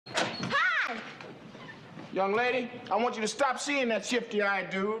Young lady, I want you to stop seeing that shifty-eyed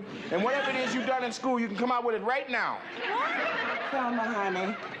dude. And whatever it is you've done in school, you can come out with it right now. Thelma,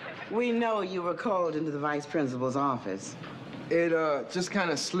 honey, we know you were called into the vice principal's office. It, just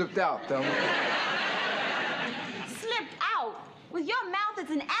kind of slipped out, Thelma. Slipped out? With your mouth,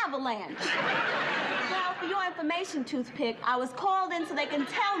 it's an avalanche. Well, for your information, Toothpick, I was called in so they can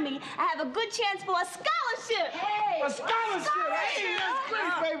tell me I have a good chance for a scholarship. Hey! A scholarship? Hey,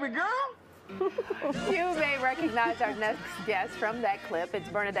 that's great, baby girl. You may recognize our next guest from that clip. It's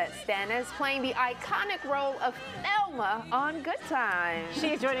BernNadette Stanis playing the iconic role of Thelma on Good Times.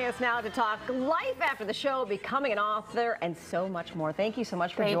 She's joining us now to talk life after the show, becoming an author, and so much more. Thank you so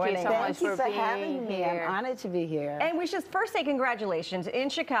much for joining us. Thank you for having me. I'm honored to be here. And we should first say congratulations in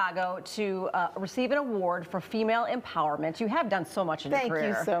Chicago to receive an award for female empowerment. You have done so much in your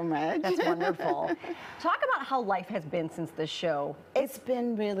career. Thank you so much. That's wonderful. Talk about how life has been since the show. It's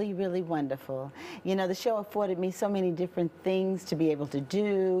been really, really wonderful. You know, the show afforded me so many different things to be able to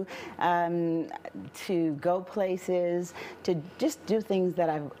do, to go places, to just do things that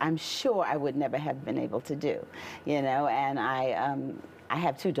I'm sure I would never have been able to do, you know, and I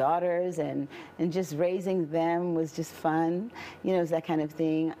have 2 daughters, and just raising them was just fun. You know, it's that kind of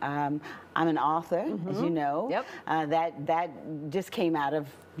thing. I'm an author, as you know. Yep. That just came out of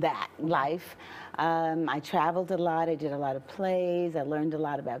that life. I traveled a lot. I did a lot of plays. I learned a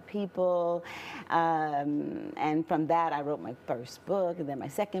lot about people. And from that, I wrote my first book, and then my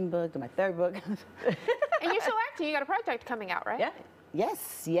second book, and my third book. And you're still acting. You got a project coming out, right? Yeah.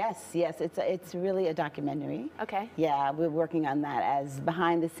 Yes, yes, yes. It's really a documentary. Okay. Yeah, we're working on that as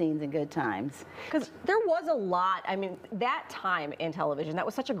behind the scenes in Good Times. Because there was a lot, I mean, that time in television, that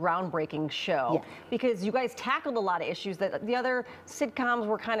was such a groundbreaking show. Yeah. Because you guys tackled a lot of issues that the other sitcoms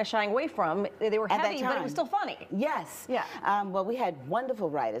were kind of shying away from. They were heavy, but it was still funny. Yes. Yeah. Well, we had wonderful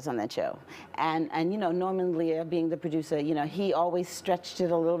writers on that show. And you know, Norman Lear, being the producer, you know, he always stretched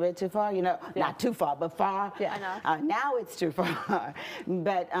it a little bit too far, you know, not too far, but far. Yeah. Now it's too far.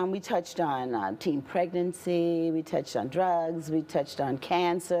 But we touched on teen pregnancy, we touched on drugs, we touched on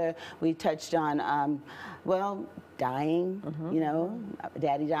cancer, we touched on, well, dying, you know,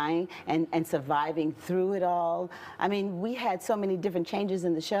 daddy dying, and surviving through it all. I mean, we had so many different changes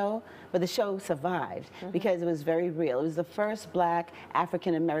in the show, but the show survived because it was very real. It was the first Black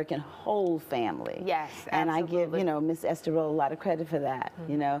African-American whole family. Yes, and absolutely. I give, you know, Miss Esther Roll a lot of credit for that,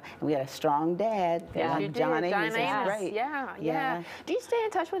 you know. And we had a strong dad. Yeah, you John did. Amos John was great. Yeah. Do you stay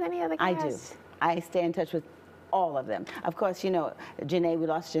in touch with any other I guys? do. I stay in touch with all of them. Of course, you know, Janae, we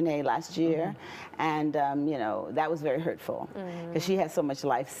lost Janae last year, and, you know, that was very hurtful because she has so much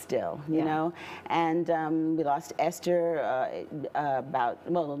life still, you know. And we lost Esther about,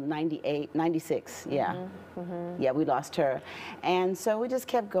 well, 98, 96, yeah. Yeah, we lost her. And so we just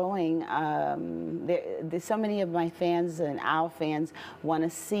kept going. There's so many of my fans and our fans want to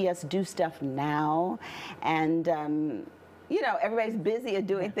see us do stuff now. And, you know, everybody's busy at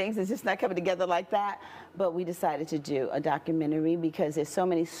doing things. It's just not coming together like that. But we decided to do a documentary because there's so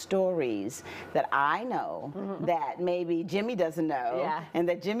many stories that I know that maybe Jimmy doesn't know, and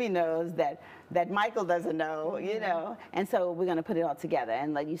that Jimmy knows that Michael doesn't know, you know. And so we're going to put it all together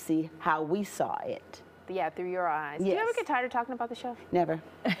and let you see how we saw it. Yeah, through your eyes. Yes. Do you ever get tired of talking about the show? Never.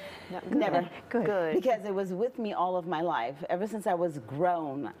 No, Never. Good. Because it was with me all of my life. Ever since I was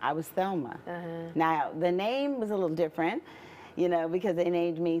grown, I was Thelma. Now, the name was a little different, you know, because they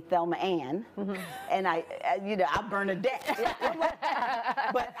named me Thelma Ann, and you know, I'm BernNadette.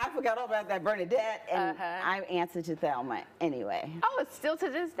 But I forgot all about that BernNadette, and I answer to Thelma anyway. Oh, it's still to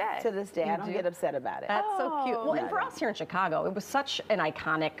this day? To this day, I don't get upset about it. That's so cute. Well, and for us here in Chicago, it was such an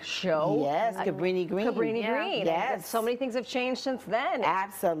iconic show. Yes, Cabrini Green. Cabrini Green. Yes. And so many things have changed since then.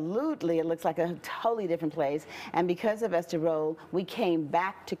 Absolutely. It looks like a totally different place. And because of Esther Roll, we came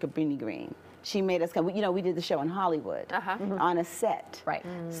back to Cabrini Green. She made us come. You know, we did the show in Hollywood on a set. Right.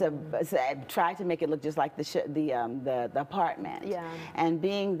 So I tried to make it look just like the apartment. Yeah. And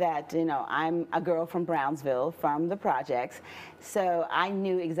being that, you know, I'm a girl from Brownsville, from the projects, so I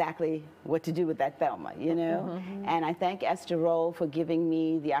knew exactly what to do with that Thelma, you know. And I thank Esther Roll for giving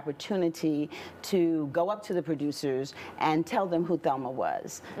me the opportunity to go up to the producers and tell them who Thelma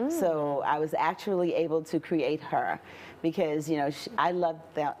was. So I was actually able to create her. Because, you know, I loved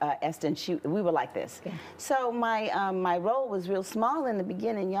Esther, and we were like this. Yeah. So my role was real small in the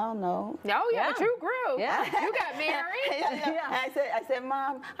beginning, y'all know. Oh, yeah, the true grew. Yeah. You got married. I said,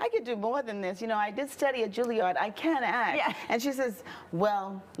 Mom, I could do more than this. You know, I did study at Juilliard. I can act. Yeah. And she says,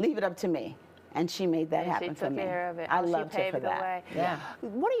 well, leave it up to me. And she made that happen she for took me. care of it. I Oh, she loved her paved for the that. way. Yeah.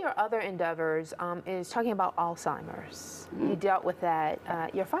 One of your other endeavors is talking about Alzheimer's. You dealt with that.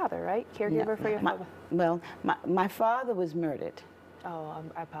 Your father, right? Caregiver for your father? Well, my father was murdered. Oh,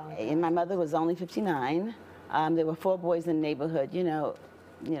 I apologize. And my mother was only 59. There were 4 boys in the neighborhood, you know,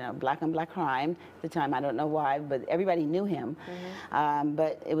 black on black crime at the time. I don't know why, but everybody knew him.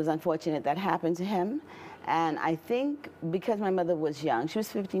 But it was unfortunate that happened to him. And I think because my mother was young, she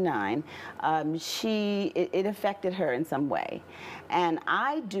was 59, it affected her in some way. And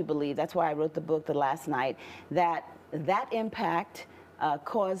I do believe, that's why I wrote the book, The Last Night, that impact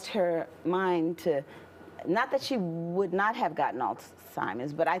caused her mind to, not that she would not have gotten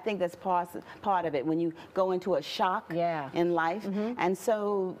Alzheimer's, but I think that's part of it when you go into a shock in life. And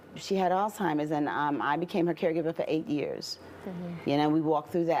so she had Alzheimer's, and I became her caregiver for 8 years. You know, we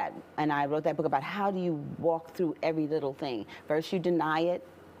walked through that, and I wrote that book about how do you walk through every little thing. First, you deny it,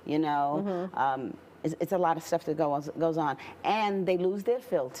 you know. It's a lot of stuff that goes on, and they lose their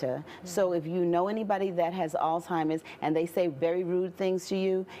filter. So if you know anybody that has Alzheimer's and they say very rude things to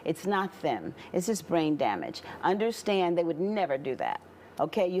you, it's not them. It's just brain damage. Understand they would never do that.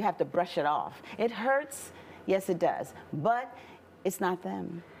 Okay, you have to brush it off. It hurts, yes, it does, but it's not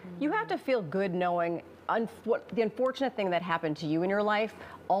them. You have to feel good knowing the unfortunate thing that happened to you in your life,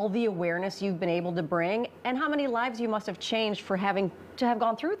 all the awareness you've been able to bring, and how many lives you must have changed for having to have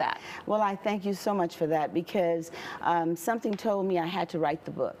gone through that. Well, I thank you so much for that, because something told me I had to write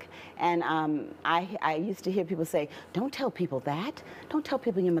the book. And I used to hear people say, don't tell people that. Don't tell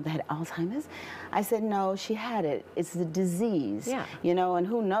people your mother had Alzheimer's. I said, no, she had it. It's the disease, you know, and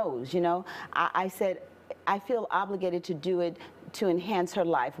who knows, you know. I said, I feel obligated to do it to enhance her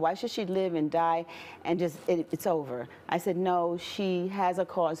life. Why should she live and die and just, it's over? I said, no, she has a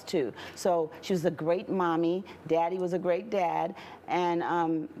cause too. So she was a great mommy, Daddy was a great dad,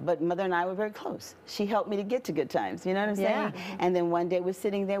 and but Mother and I were very close. She helped me to get to Good Times, you know what I'm saying? And then one day we're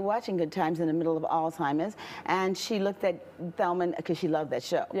sitting there watching Good Times in the middle of Alzheimer's, and she looked at Thelma, because she loved that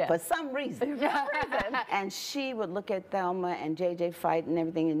show, for some reason. And she would look at Thelma and JJ fight and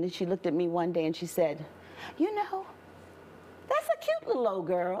everything, and then she looked at me one day and she said, you know, that's a cute little old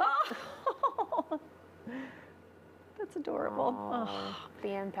girl. Oh. That's adorable. Oh, the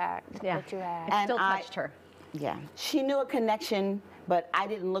impact that you had. It still touched her. Yeah, she knew a connection, but I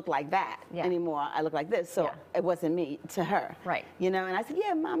didn't look like that anymore. I look like this, so it wasn't me to her. Right. You know, and I said,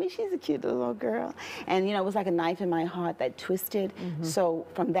 yeah, Mommy, she's a cute little girl. And, you know, it was like a knife in my heart that twisted. So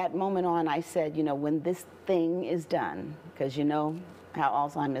from that moment on, I said, you know, when this thing is done, because you know how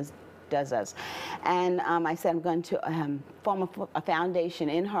Alzheimer's does us. And I said I'm going to form a foundation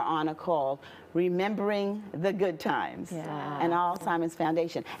in her honor called Remembering the Good Times, and Alzheimer's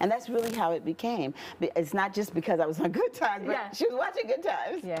Foundation. And that's really how it became. It's not just because I was on Good Times, but she was watching Good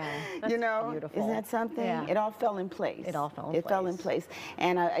Times. That's you know, beautiful. Isn't that something? It all fell in place. It all fell in place. It fell in place.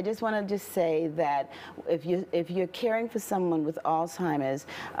 And I just want to just say that if you're caring for someone with Alzheimer's,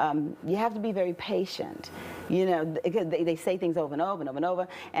 you have to be very patient. You know, they say things over and over and over and over,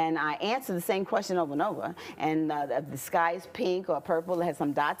 and I answer the same question over and over. And if the sky is pink or purple, it has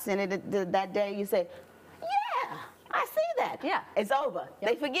some dots in it that day, you say, yeah, I see that. Yeah. It's over.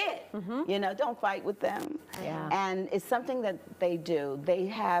 They forget. You know, don't fight with them. And it's something that they do. They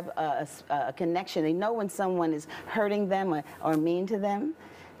have a connection. They know when someone is hurting them or mean to them.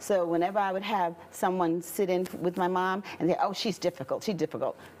 So whenever I would have someone sit in with my mom and say, oh, she's difficult,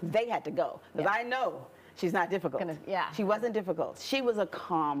 they had to go. Because I know she's not difficult. She wasn't difficult. She was a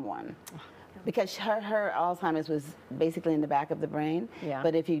calm one. Because her Alzheimer's was basically in the back of the brain.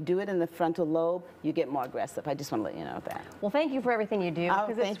 But if you do it in the frontal lobe, you get more aggressive. I just want to let you know that. Well, thank you for everything you do,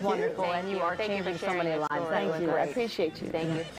 because it's wonderful, Thank and you are changing so many lives. Thank you. I appreciate you. Thank you.